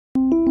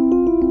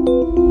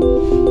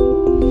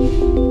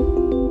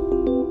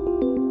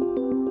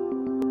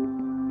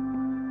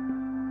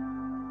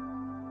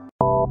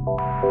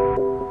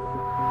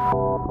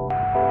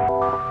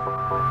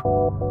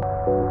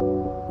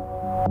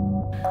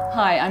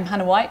I'm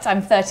Hannah White,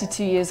 I'm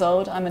 32 years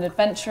old, I'm an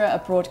adventurer, a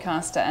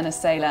broadcaster and a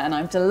sailor, and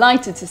I'm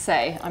delighted to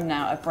say I'm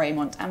now a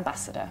Bremont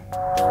ambassador.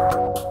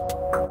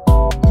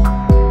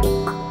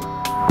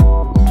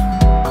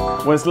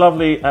 Well, it's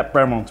lovely at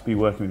Bremont to be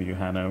working with you,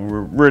 Hannah, and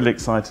we're really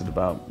excited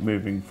about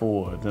moving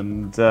forward.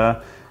 And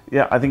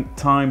yeah, I think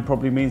time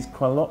probably means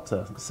quite a lot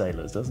to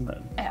sailors, doesn't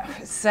it?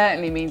 It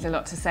certainly means a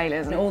lot to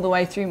sailors, and all the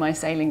way through my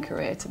sailing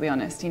career, to be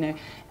honest. You know,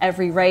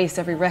 every race,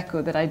 every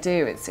record that I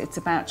do, it's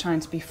about trying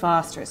to be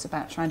faster, it's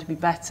about trying to be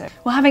better.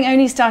 Well, having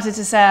only started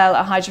to sail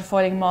a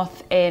hydrofoiling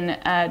moth in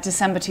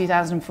December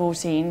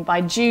 2014,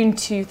 by June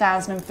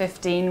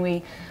 2015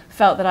 we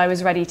felt that I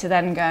was ready to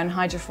then go and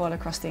hydrofoil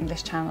across the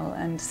English Channel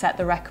and set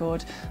the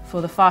record for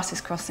the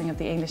fastest crossing of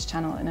the English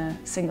Channel in a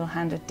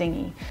single-handed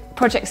dinghy.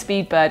 Project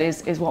Speedbird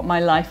is what my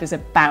life is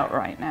about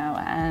right now,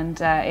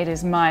 and it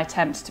is my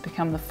attempt to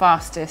become the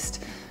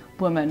fastest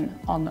woman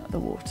on the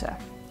water,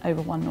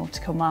 over 1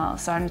 nautical mile.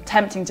 So I'm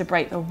attempting to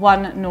break the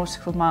 1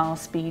 nautical mile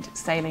speed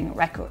sailing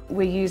record.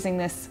 We're using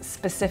this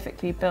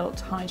specifically built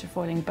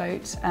hydrofoiling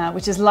boat,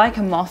 which is like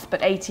a moth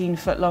but 18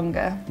 foot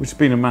longer. Which has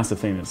been a massive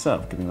thing in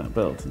itself, getting that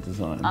built and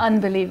designed.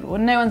 Unbelievable.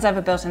 No one's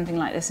ever built anything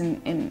like this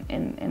in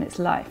its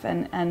life,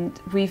 and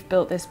we've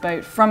built this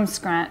boat from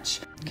scratch,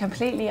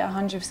 completely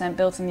 100%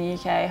 built in the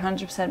UK,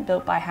 100%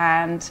 built by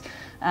hand.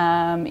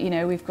 You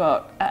know, we've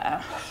got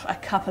a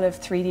couple of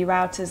 3D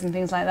routers and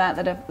things like that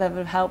that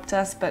have helped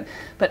us, but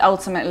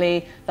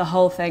ultimately the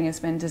whole thing has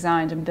been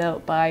designed and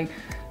built by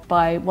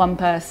one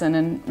person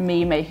and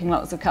me making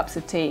lots of cups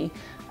of tea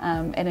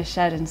in a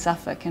shed in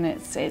Suffolk, and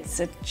it's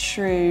a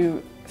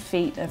true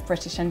feat of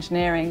British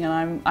engineering,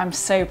 and I'm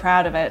so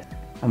proud of it.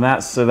 And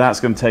that's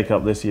going to take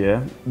up this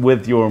year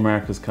with your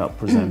America's Cup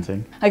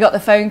presenting. I got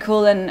the phone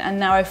call, and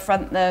now I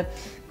front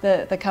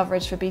the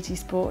coverage for BT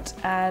Sport,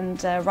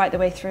 and right the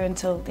way through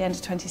until the end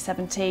of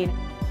 2017.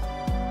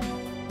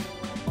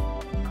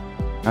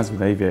 As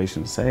with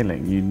aviation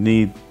sailing, you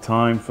need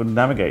time for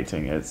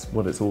navigating. It's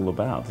what it's all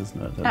about,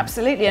 isn't it?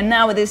 Absolutely, and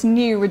now with this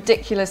new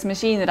ridiculous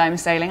machine that I'm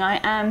sailing,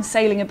 I am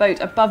sailing a boat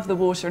above the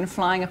water and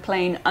flying a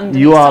plane underneath.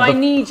 You are so I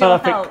need the your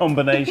perfect help.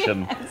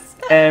 combination. Yes.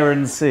 Air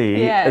and sea,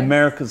 Yes.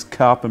 America's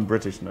Cup and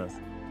Britishness.